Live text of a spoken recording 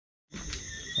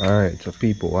Alright, so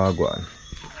people are going.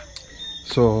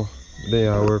 So they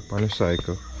are work on the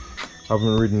cycle. I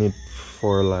haven't ridden it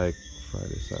for like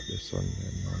Friday, Saturday,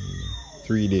 Sunday, Monday,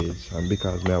 3 days, and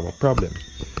because I have a problem.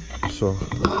 So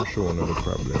let me show another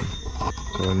problem.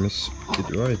 So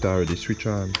when it already switch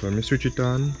on. So when I switch it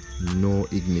on, no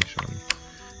ignition.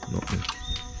 Nothing.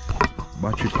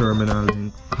 Battery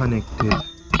terminal connected.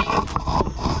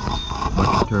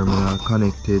 Battery terminal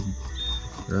connected.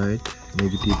 Right?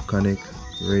 Negative connect,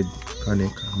 red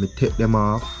connect. I take them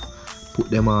off, put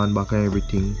them on back and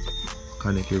everything.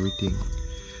 Connect everything.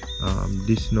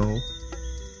 This now.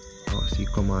 Oh, see,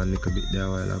 come on, a little bit there a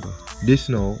while ago. This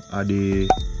now are the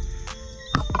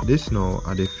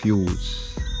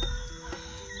fuse.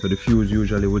 So the fuse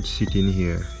usually would sit in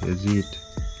here. You see it?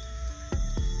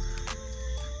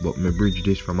 But me bridge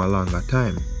this from a longer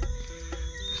time.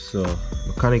 So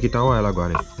I connect it a while ago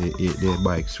and the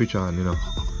bike switch on, you know.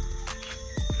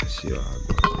 Let's see how it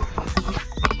goes.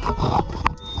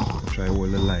 Try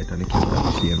hold the light and the camera at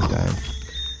the same time.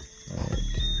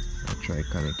 Alright. I'll try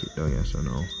connect it down here so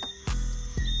now.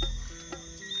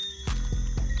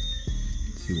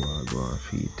 See what I go on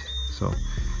feet. So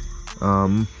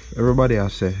everybody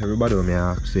when me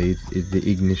ask say it's the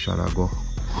ignition I go,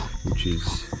 which is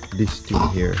this thing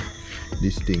here.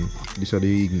 These are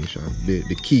the ignition,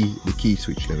 the key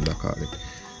switch them that call it.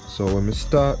 So when we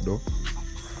start though,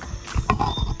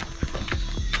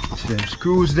 see them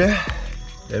screws there,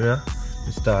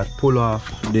 we start pull off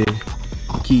the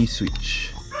key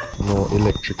switch. No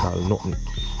electrical, nothing.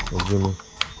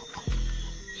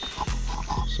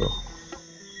 So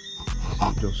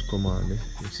just come on there.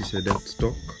 You see that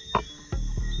stuck?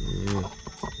 Yeah.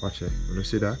 Watch it. You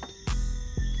see that?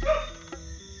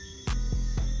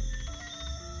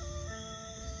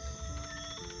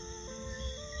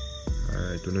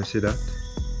 Alright, you see that?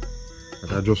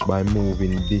 That's just by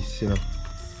moving this, you know.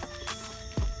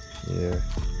 Yeah.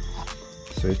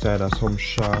 So it's either some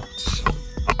shafts,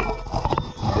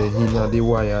 the heel of the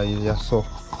wire is just so,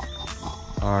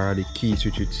 or the key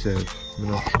switch itself.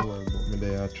 I'm not sure, but me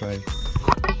there I try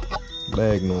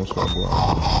diagnose what's going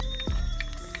on.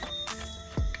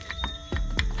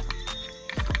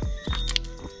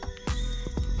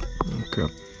 Okay,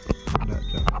 that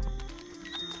job.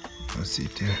 That's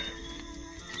it here.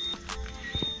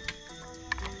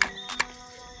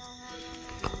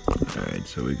 Alright,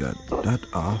 so we got that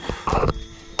off.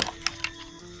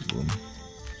 Boom.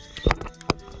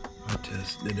 What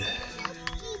else did it?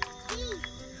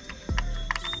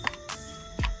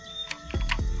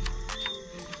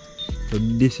 So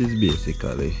this is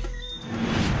basically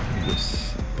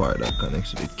this part that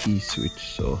connects to the key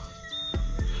switch. So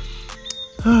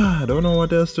I don't know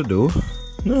what else to do.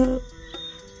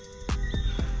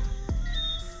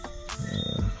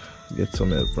 Get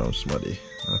some help from somebody.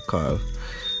 I'll call.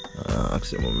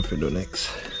 Ask him what we do next.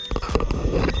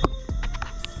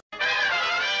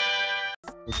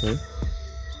 Okay.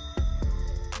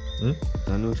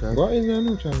 A new track? What is a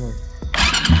new track, man?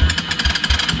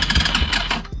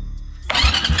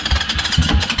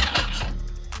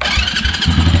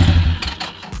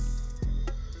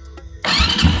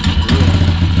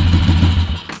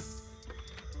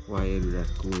 Why you do that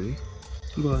cool, eh?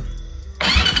 Go on.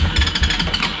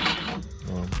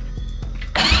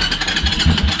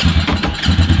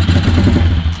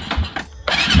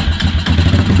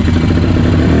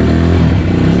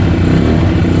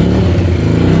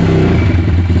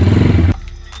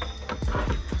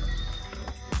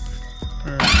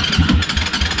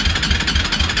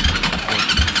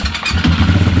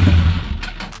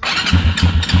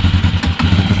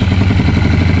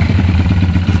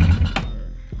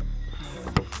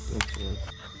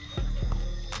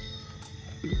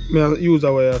 I use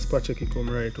a wire spot check it come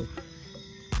right up.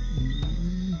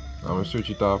 I'm gonna switch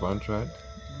it off and try it.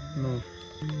 No.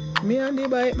 Me and the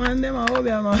bike man, them are over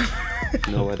here, man.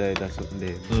 No, what I that's something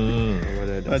there.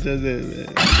 What is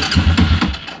it?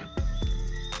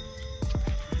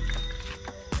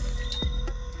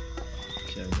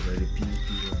 Can't ready PP.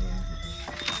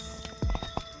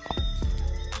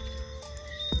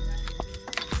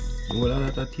 You want a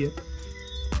lot of tape?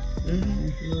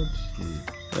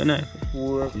 Very nice.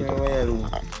 Work me wire loom.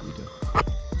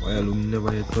 Wire loom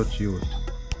never yet touch you.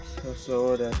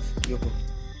 So that you go.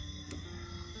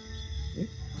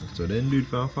 So then do it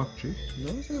from factory?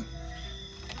 No sir.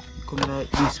 You come like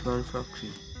this from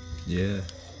factory. Yeah.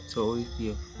 So it's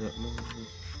here. That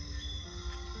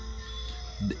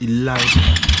The light.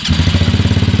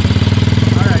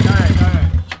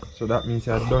 Alright. So that means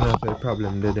I don't have a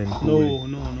problem there then. No,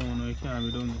 it can't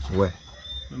be done this. Where?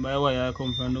 Remember why I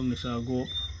come from down this, I'll go up.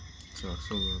 so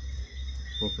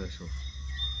up yourself.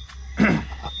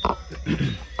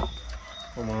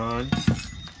 man.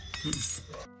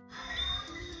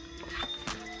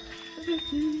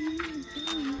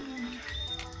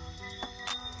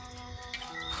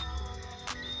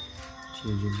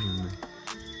 Changing memory.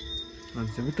 Man,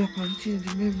 so we talk on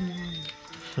changing memory.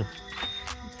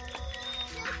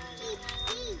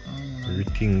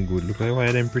 Everything good. Look at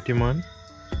why them pretty, man.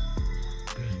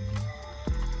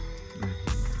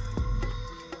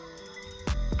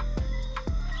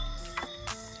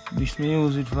 This me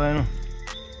use it for,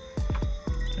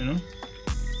 you know?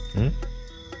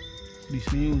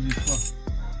 This me use it for.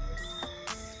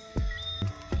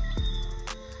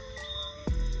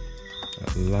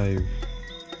 Live.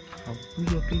 How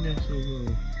put your penis so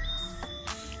bro?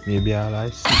 Maybe I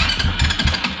like see.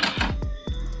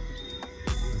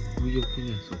 Put your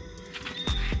penis so.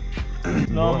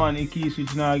 No man, the key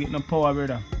switch now get no power,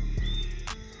 brother.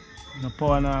 No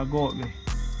power now go up there.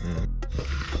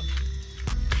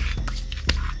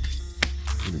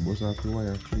 The boss have the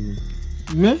wire clean.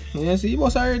 Me? Yeah, see,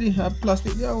 boss already have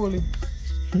plastic there only.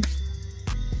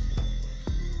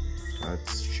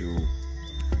 That's true.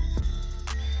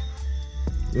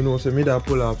 You know, so me da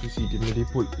pull off the seat, me da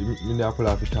pull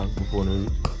off the tank before no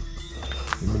reach.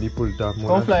 Me da pull it off more.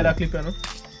 Don't fly that clip, you know?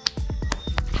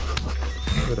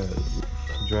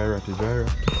 Dry rat.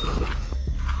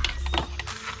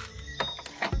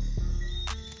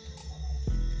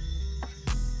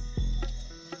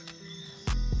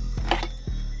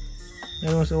 You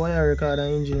know, so why I record an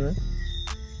engine, right?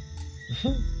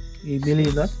 You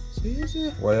believe that?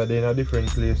 See. Why are they in a different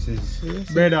places?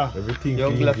 Brother, Everything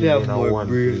Young changes black have in a more one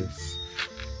brains. place.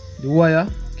 the wire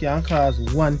can cause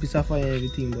one piece of fire and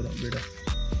everything, but brother.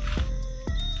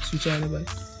 Switch on the bike.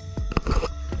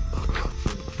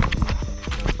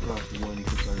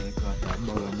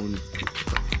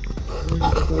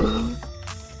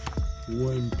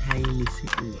 One tiny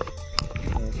sickle.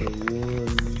 That's a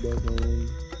one button.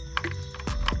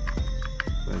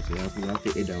 But you have to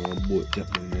head on one boat,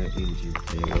 jump on the engine.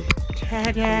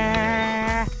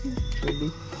 Ta-da! Ready?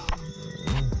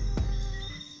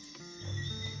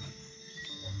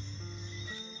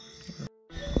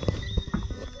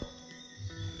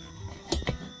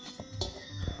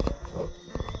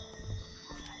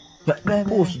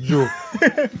 Post joke.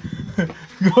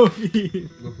 Go feed.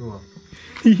 Go for one.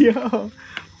 Yo,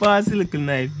 pass the little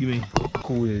knife, give me.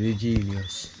 Cool, the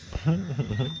genius.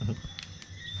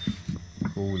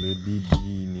 Holy the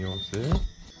genius, eh?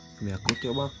 Me a cut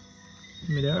your back.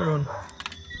 Me there run.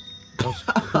 Jesus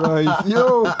Christ,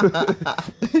 yo!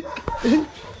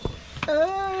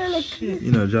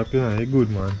 You know, drop, you know, you good,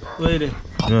 man. Where there?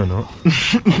 No.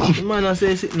 The man I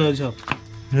say sit no job.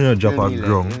 You know, drop Let a me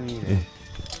ground. let me Eh.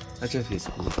 Watch your face.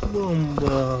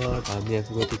 Bomba. I have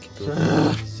to go take it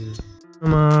out.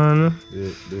 Man.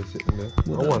 They sitting there. I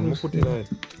want to put in a head.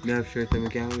 Me have shirt and I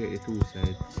can wear it two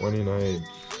sides. One in a head.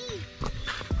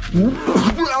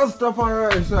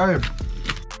 Rastafari, sorry.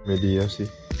 Maybe you see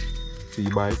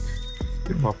bike,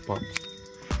 the pop.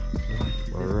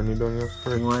 I run it down your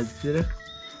friend. What is it?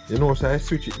 You know, so I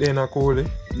switch it then I call it.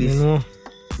 You know.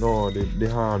 No, the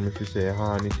horn, if you say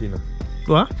horn it, you know.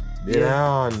 What? The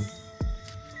horn.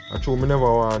 I told me never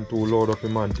want to load up a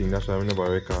man thing, that's why I never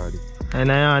record it.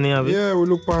 And I only have it. Yeah, we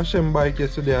look for Shem bike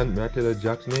yesterday and I tell the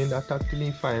Jack's name that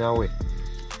actually find a way.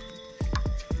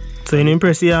 So you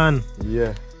impress the hand?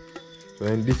 Yeah. So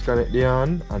then disconnect the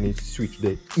hand and it switch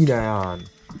the inner hand.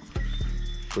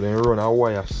 So then run a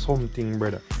wire something,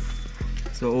 brother.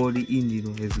 So all the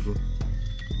engine has go.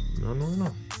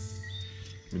 No.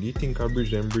 Do you think I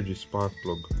bridge is spark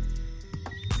plug?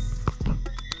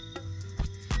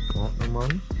 What the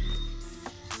man?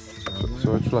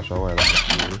 So it flash a while ago.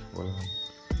 Hold on.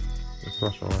 It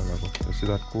flash a while ago. You see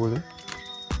that code, eh?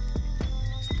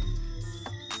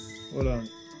 Hold on.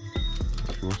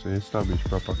 She will say establish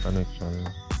proper connection. You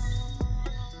know.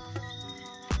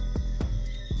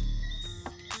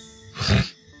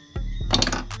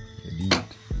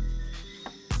 Delete.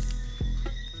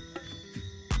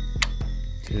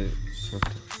 Yeah, shut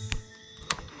up.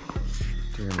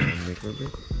 Turn on a little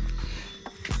bit.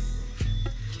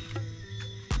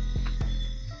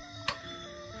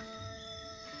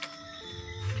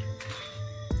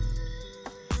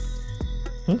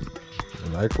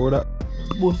 Like all that?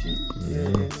 Bullshit.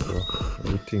 So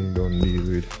everything done deal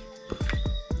with.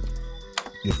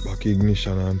 Get back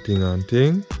ignition and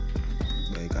thing.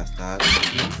 Like a start.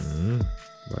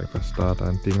 Like a start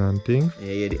and thing.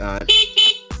 Yeah, the art.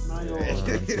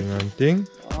 Thing.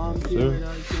 So,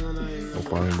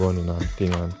 up and gunning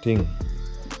and thing.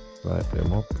 Light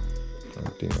them up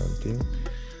and thing.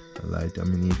 The light, I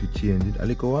mean, if you change it, a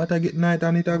little water get night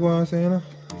and it a go on, say, you know?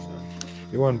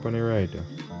 You want on the right, yeah?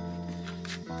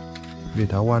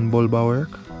 Wait, a one bulb a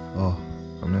work? Oh,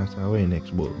 I'm not saying where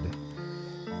next bulb there.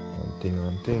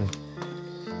 One thing.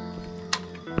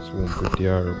 So pretty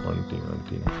hard, one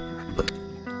thing.